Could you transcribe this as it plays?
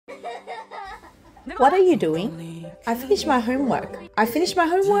What are you doing? I finished my homework. I finished my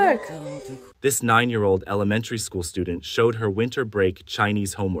homework. This 9-year-old elementary school student showed her winter break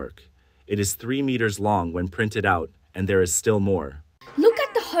Chinese homework. It is 3 meters long when printed out, and there is still more. Look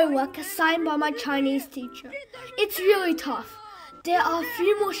at the homework assigned by my Chinese teacher. It's really tough. There are a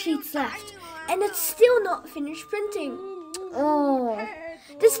few more sheets left, and it's still not finished printing. Oh,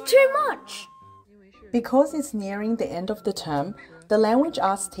 there's too much. Because it's nearing the end of the term, the language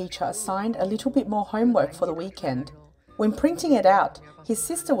arts teacher assigned a little bit more homework for the weekend. When printing it out, his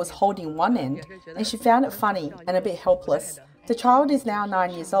sister was holding one end, and she found it funny and a bit helpless. The child is now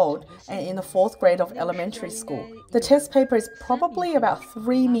 9 years old and in the 4th grade of elementary school. The test paper is probably about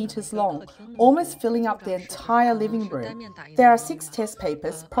 3 meters long, almost filling up the entire living room. There are 6 test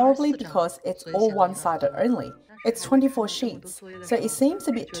papers, probably because it's all one-sided only. It's 24 sheets, so it seems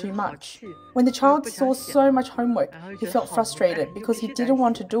a bit too much. When the child saw so much homework, he felt frustrated because he didn't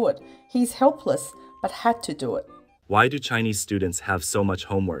want to do it. He's helpless, but had to do it. Why do Chinese students have so much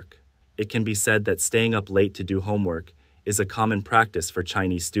homework? It can be said that staying up late to do homework is a common practice for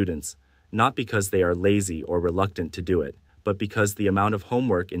Chinese students, not because they are lazy or reluctant to do it, but because the amount of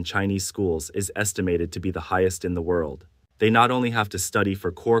homework in Chinese schools is estimated to be the highest in the world. They not only have to study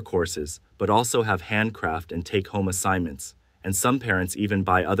for core courses, but also have handcraft and take-home assignments, and some parents even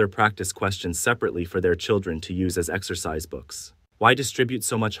buy other practice questions separately for their children to use as exercise books. Why distribute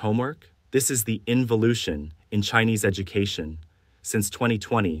so much homework? This is the involution in Chinese education. Since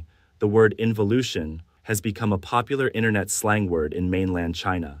 2020, the word involution has become a popular internet slang word in mainland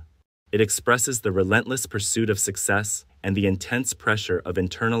China. It expresses the relentless pursuit of success and the intense pressure of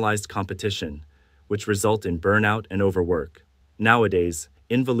internalized competition, which result in burnout and overwork. Nowadays,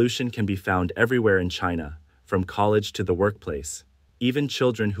 involution can be found everywhere in China, from college to the workplace. Even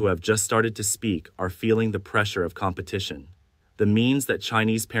children who have just started to speak are feeling the pressure of competition. The means that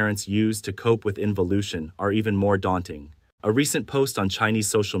Chinese parents use to cope with involution are even more daunting. A recent post on Chinese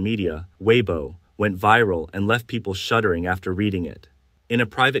social media, Weibo, went viral and left people shuddering after reading it. In a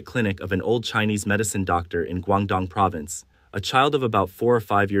private clinic of an old Chinese medicine doctor in Guangdong province, a child of about 4 or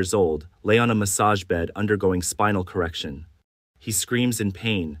 5 years old lay on a massage bed undergoing spinal correction. He screams in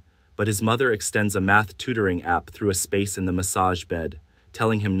pain, but his mother extends a math tutoring app through a space in the massage bed,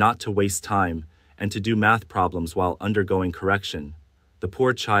 telling him not to waste time and to do math problems while undergoing correction. The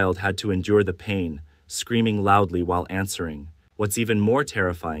poor child had to endure the pain, screaming loudly while answering. What's even more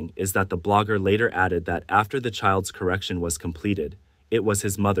terrifying is that the blogger later added that after the child's correction was completed, it was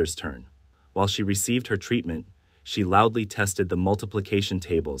his mother's turn. While she received her treatment, she loudly tested the multiplication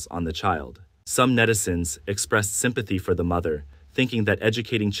tables on the child. Some netizens expressed sympathy for the mother, thinking that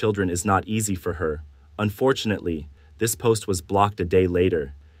educating children is not easy for her. Unfortunately, this post was blocked a day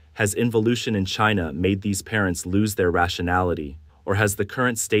later. Has involution in China made these parents lose their rationality, or has the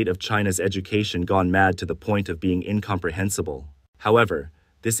current state of China's education gone mad to the point of being incomprehensible? However,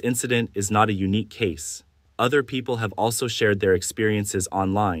 this incident is not a unique case. Other people have also shared their experiences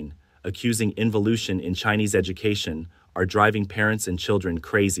online, accusing involution in Chinese education are driving parents and children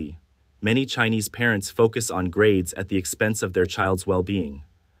crazy. Many Chinese parents focus on grades at the expense of their child's well-being.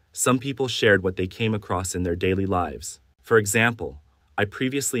 Some people shared what they came across in their daily lives. For example, I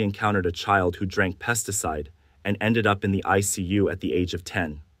previously encountered a child who drank pesticide and ended up in the ICU at the age of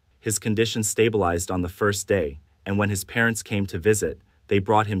 10. His condition stabilized on the first day, and when his parents came to visit, they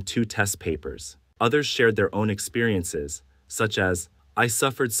brought him 2 test papers. Others shared their own experiences, such as, I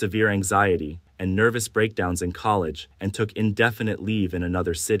suffered severe anxiety and nervous breakdowns in college and took indefinite leave in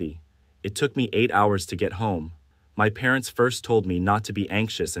another city. It took me 8 hours to get home. My parents first told me not to be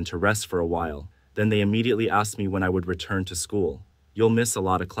anxious and to rest for a while. Then they immediately asked me when I would return to school. You'll miss a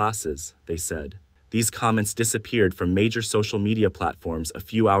lot of classes, they said. These comments disappeared from major social media platforms a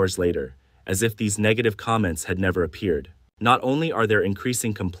few hours later, as if these negative comments had never appeared. Not only are there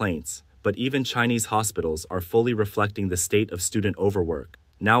increasing complaints, but even Chinese hospitals are fully reflecting the state of student overwork.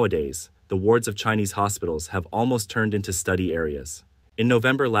 Nowadays, the wards of Chinese hospitals have almost turned into study areas. In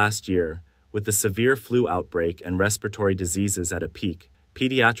November last year, with the severe flu outbreak and respiratory diseases at a peak,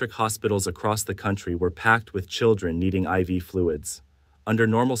 pediatric hospitals across the country were packed with children needing IV fluids. Under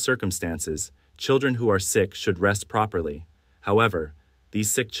normal circumstances, children who are sick should rest properly. However, these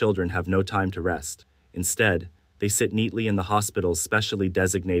sick children have no time to rest. Instead, they sit neatly in the hospital's specially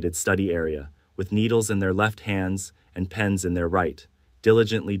designated study area, with needles in their left hands and pens in their right,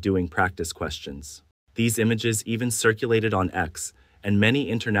 diligently doing practice questions. These images even circulated on X, and many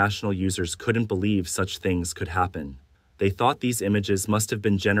international users couldn't believe such things could happen. They thought these images must have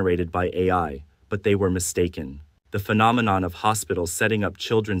been generated by AI, but they were mistaken. The phenomenon of hospitals setting up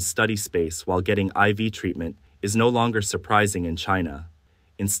children's study space while getting IV treatment is no longer surprising in China.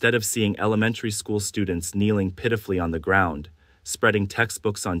 Instead of seeing elementary school students kneeling pitifully on the ground, spreading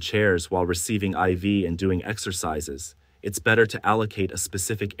textbooks on chairs while receiving IV and doing exercises, it's better to allocate a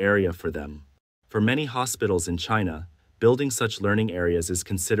specific area for them. For many hospitals in China, building such learning areas is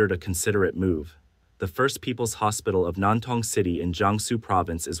considered a considerate move. The First People's Hospital of Nantong City in Jiangsu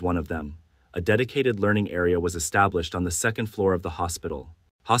Province is one of them. A dedicated learning area was established on the second floor of the hospital.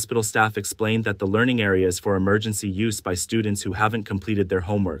 Hospital staff explained that the learning area is for emergency use by students who haven't completed their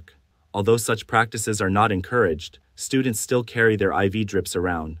homework. Although such practices are not encouraged, students still carry their IV drips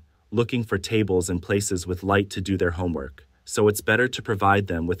around, looking for tables and places with light to do their homework, so it's better to provide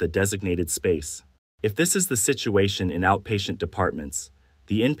them with a designated space. If this is the situation in outpatient departments,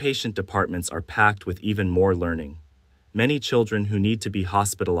 the inpatient departments are packed with even more learning. Many children who need to be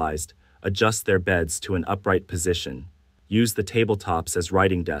hospitalized adjust their beds to an upright position, use the tabletops as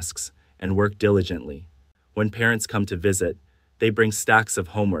writing desks, and work diligently. When parents come to visit, they bring stacks of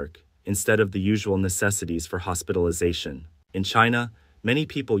homework instead of the usual necessities for hospitalization. In China, many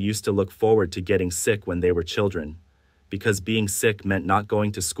people used to look forward to getting sick when they were children, because being sick meant not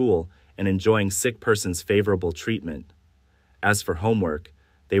going to school and enjoying sick person's favorable treatment. As for homework,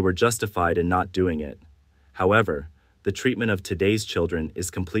 they were justified in not doing it. However, the treatment of today's children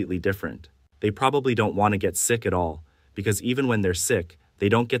is completely different. They probably don't want to get sick at all, because even when they're sick, they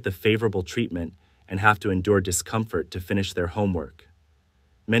don't get the favorable treatment and have to endure discomfort to finish their homework.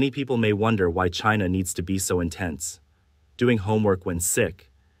 Many people may wonder why China needs to be so intense. Doing homework when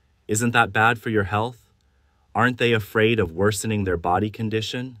sick, isn't that bad for your health? Aren't they afraid of worsening their body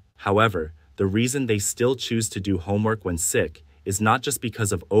condition? However, the reason they still choose to do homework when sick is not just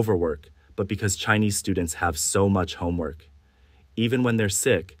because of overwork, but because Chinese students have so much homework. Even when they're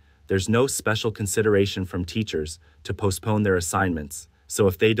sick, there's no special consideration from teachers to postpone their assignments, so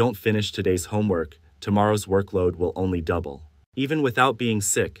if they don't finish today's homework, tomorrow's workload will only double. Even without being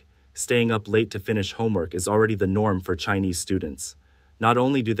sick, staying up late to finish homework is already the norm for Chinese students. Not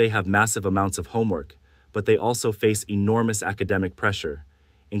only do they have massive amounts of homework, but they also face enormous academic pressure,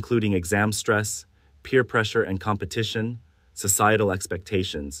 including exam stress, peer pressure and competition, societal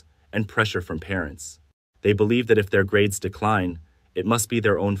expectations, and pressure from parents. They believe that if their grades decline, it must be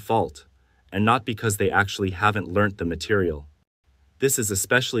their own fault, and not because they actually haven't learnt the material. This is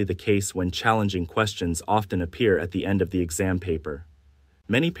especially the case when challenging questions often appear at the end of the exam paper.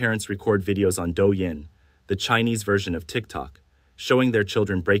 Many parents record videos on Douyin, the Chinese version of TikTok, showing their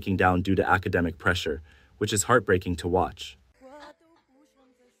children breaking down due to academic pressure, which is heartbreaking to watch.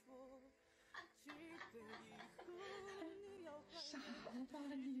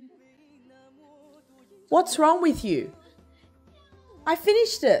 What's wrong with you? I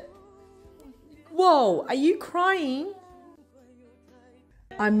finished it. Whoa, are you crying?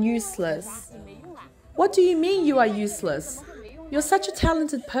 I'm useless. What do you mean you are useless? You're such a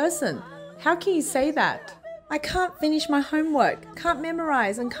talented person. How can you say that? I can't finish my homework, can't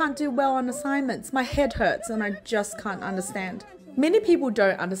memorize, and can't do well on assignments. My head hurts and I just can't understand. Many people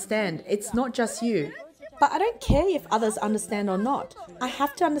don't understand. It's not just you. But I don't care if others understand or not. I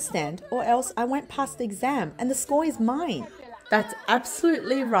have to understand, or else I won't pass the exam and the score is mine. That's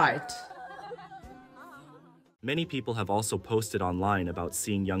absolutely right. Many people have also posted online about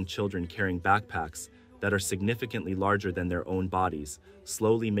seeing young children carrying backpacks that are significantly larger than their own bodies,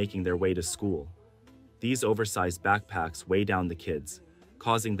 slowly making their way to school. These oversized backpacks weigh down the kids,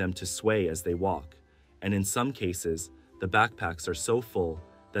 causing them to sway as they walk, and in some cases, the backpacks are so full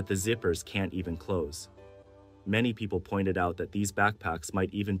that the zippers can't even close. Many people pointed out that these backpacks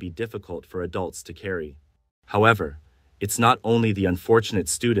might even be difficult for adults to carry. However, it's not only the unfortunate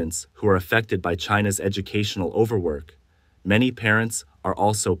students who are affected by China's educational overwork. Many parents are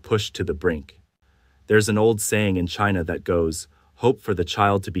also pushed to the brink. There's an old saying in China that goes, "Hope for the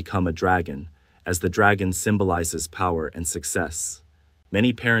child to become a dragon," as the dragon symbolizes power and success.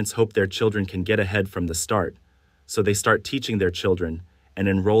 Many parents hope their children can get ahead from the start, so they start teaching their children and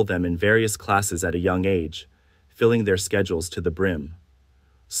enroll them in various classes at a young age, filling their schedules to the brim.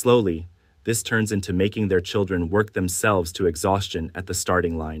 Slowly, this turns into making their children work themselves to exhaustion at the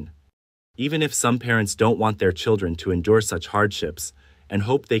starting line. Even if some parents don't want their children to endure such hardships and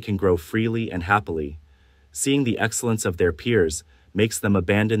hope they can grow freely and happily, seeing the excellence of their peers makes them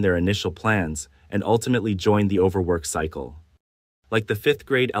abandon their initial plans and ultimately join the overwork cycle. Like the 5th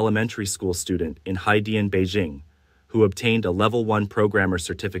grade elementary school student in Haidian, Beijing, who obtained a Level 1 programmer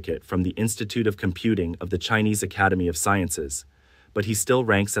certificate from the Institute of Computing of the Chinese Academy of Sciences, but he still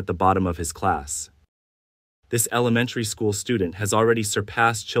ranks at the bottom of his class. This elementary school student has already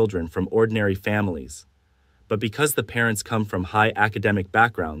surpassed children from ordinary families, but because the parents come from high academic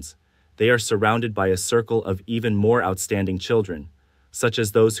backgrounds, they are surrounded by a circle of even more outstanding children, such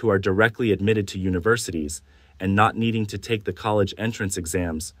as those who are directly admitted to universities and not needing to take the college entrance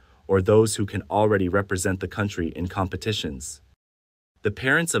exams, or those who can already represent the country in competitions. The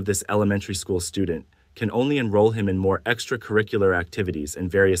parents of this elementary school student can only enroll him in more extracurricular activities and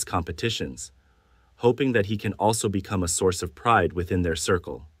various competitions, hoping that he can also become a source of pride within their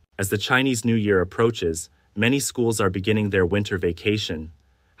circle. As the Chinese New Year approaches, many schools are beginning their winter vacation.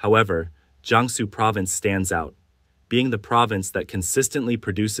 However, Jiangsu Province stands out, being the province that consistently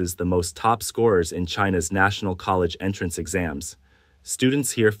produces the most top scorers in China's national college entrance exams.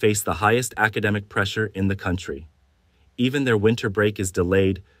 Students here face the highest academic pressure in the country. Even their winter break is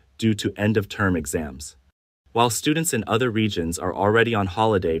delayed due to end-of-term exams. While students in other regions are already on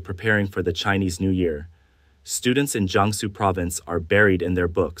holiday preparing for the Chinese New Year, students in Jiangsu Province are buried in their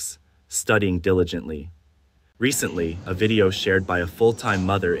books, studying diligently. Recently, a video shared by a full-time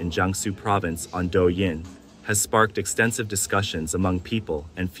mother in Jiangsu Province on Douyin has sparked extensive discussions among people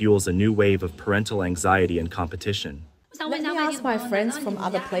and fuels a new wave of parental anxiety and competition. Let me ask my friends from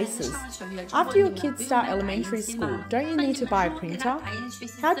other places. After your kids start elementary school, don't you need to buy a printer?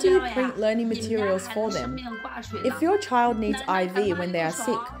 How do you print learning materials for them? If your child needs IV when they are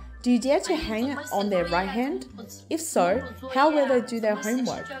sick, do you dare to hang it on their right hand? If so, how will they do their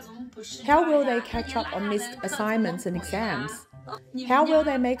homework? How will they catch up on missed assignments and exams? How will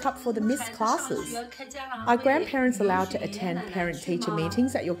they make up for the missed classes? Are grandparents allowed to attend parent-teacher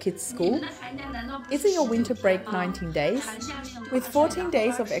meetings at your kids' school? Isn't your winter break 19 days? With 14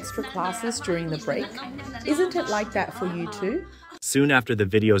 days of extra classes during the break, isn't it like that for you too? Soon after the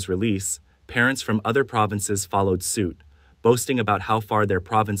video's release, parents from other provinces followed suit, boasting about how far their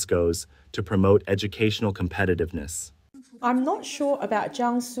province goes to promote educational competitiveness. I'm not sure about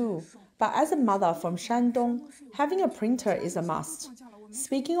Jiangsu, but as a mother from Shandong, having a printer is a must.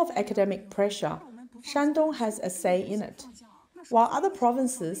 Speaking of academic pressure, Shandong has a say in it. While other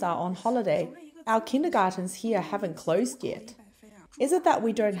provinces are on holiday, our kindergartens here haven't closed yet. Is it that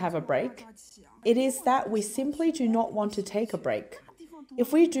we don't have a break? It is that we simply do not want to take a break.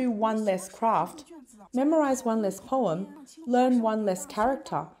 If we do one less craft, memorize one less poem, learn one less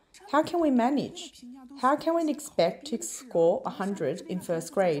character, how can we manage? How can we expect to score 100 in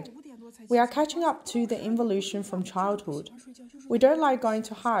first grade? We are catching up to the involution from childhood. We don't like going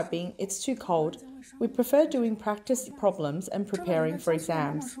to Harbin, it's too cold. We prefer doing practice problems and preparing for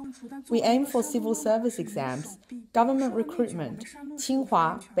exams. We aim for civil service exams, government recruitment,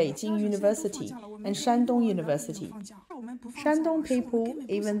 Tsinghua, Beijing University, and Shandong University. Shandong people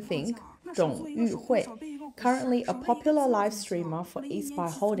even think Zhong Yuhui, currently a popular live streamer for East Buy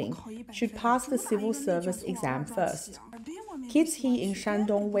Holding, should pass the civil service exam first. Kids here in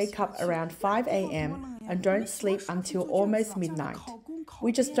Shandong wake up around 5 a.m. and don't sleep until almost midnight.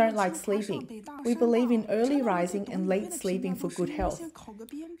 We just don't like sleeping. We believe in early rising and late sleeping for good health.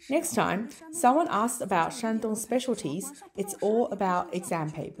 Next time, someone asks about Shandong specialties, it's all about exam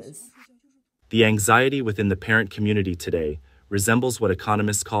papers. The anxiety within the parent community today resembles what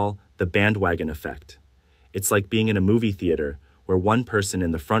economists call the bandwagon effect. It's like being in a movie theater where one person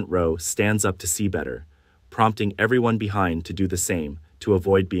in the front row stands up to see better, prompting everyone behind to do the same to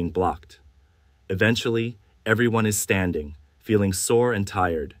avoid being blocked. Eventually, everyone is standing, feeling sore and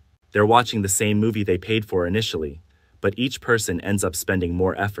tired. They're watching the same movie they paid for initially, but each person ends up spending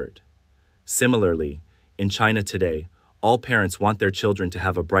more effort. Similarly, in China today, all parents want their children to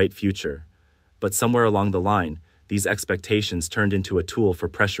have a bright future, but somewhere along the line, these expectations turned into a tool for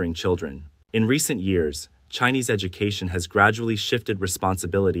pressuring children. In recent years, Chinese education has gradually shifted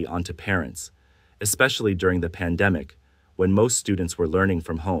responsibility onto parents, especially during the pandemic, when most students were learning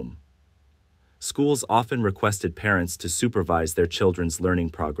from home. Schools often requested parents to supervise their children's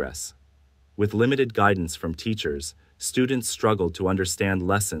learning progress. With limited guidance from teachers, students struggled to understand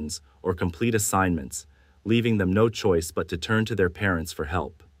lessons or complete assignments, leaving them no choice but to turn to their parents for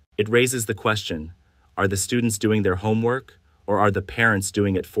help. It raises the question, are the students doing their homework, or are the parents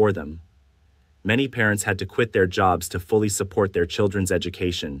doing it for them? Many parents had to quit their jobs to fully support their children's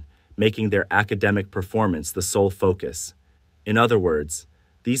education, making their academic performance the sole focus. In other words,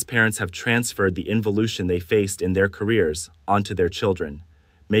 these parents have transferred the involution they faced in their careers onto their children,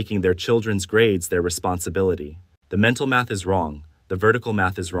 making their children's grades their responsibility. The mental math is wrong, the vertical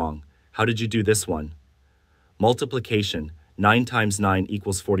math is wrong. How did you do this one? Multiplication, 9 times 9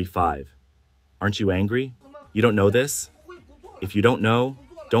 equals 45. Aren't you angry? You don't know this? If you don't know,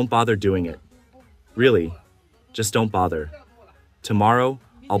 don't bother doing it. Really, just don't bother. Tomorrow,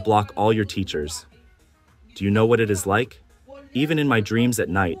 I'll block all your teachers. Do you know what it is like? Even in my dreams at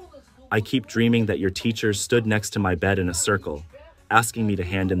night, I keep dreaming that your teachers stood next to my bed in a circle, asking me to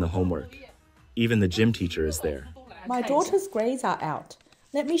hand in the homework. Even the gym teacher is there. My daughter's grades are out.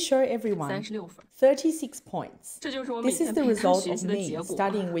 Let me show everyone. 36 points. This is the result of me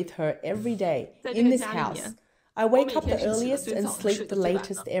studying with her every day in this house. I wake up the earliest and sleep the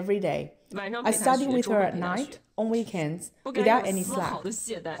latest every day. I study with her at night, on weekends, without any slack.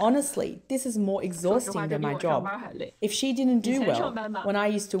 Honestly, this is more exhausting than my job. If she didn't do well, when I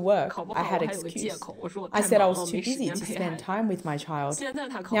used to work, I had an excuse. I said I was too busy to spend time with my child.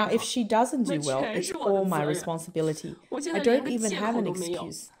 Now, if she doesn't do well, it's all my responsibility. I don't even have an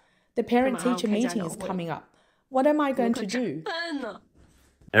excuse. The parent-teacher meeting is coming up. What am I going to do?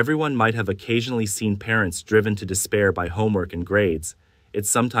 Everyone might have occasionally seen parents driven to despair by homework and grades. It's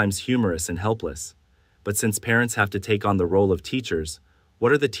sometimes humorous and helpless. But since parents have to take on the role of teachers,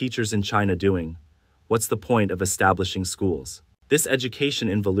 what are the teachers in China doing? What's the point of establishing schools? This education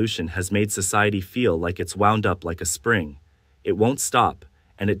involution has made society feel like it's wound up like a spring. It won't stop,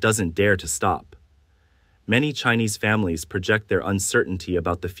 and it doesn't dare to stop. Many Chinese families project their uncertainty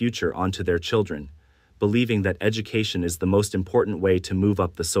about the future onto their children, believing that education is the most important way to move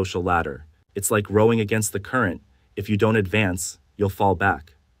up the social ladder. It's like rowing against the current. If you don't advance, you'll fall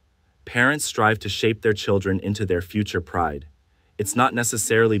back. Parents strive to shape their children into their future pride. It's not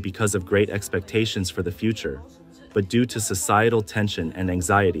necessarily because of great expectations for the future, but due to societal tension and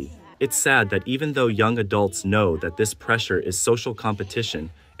anxiety. It's sad that even though young adults know that this pressure is social competition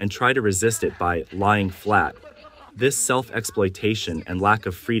and try to resist it by lying flat, this self-exploitation and lack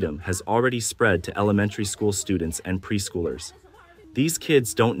of freedom has already spread to elementary school students and preschoolers. These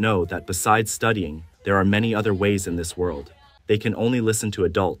kids don't know that besides studying, there are many other ways in this world. They can only listen to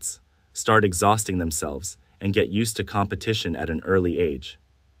adults, start exhausting themselves, and get used to competition at an early age.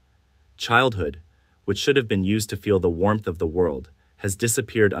 Childhood, which should have been used to feel the warmth of the world, has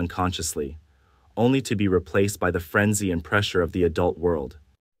disappeared unconsciously, only to be replaced by the frenzy and pressure of the adult world.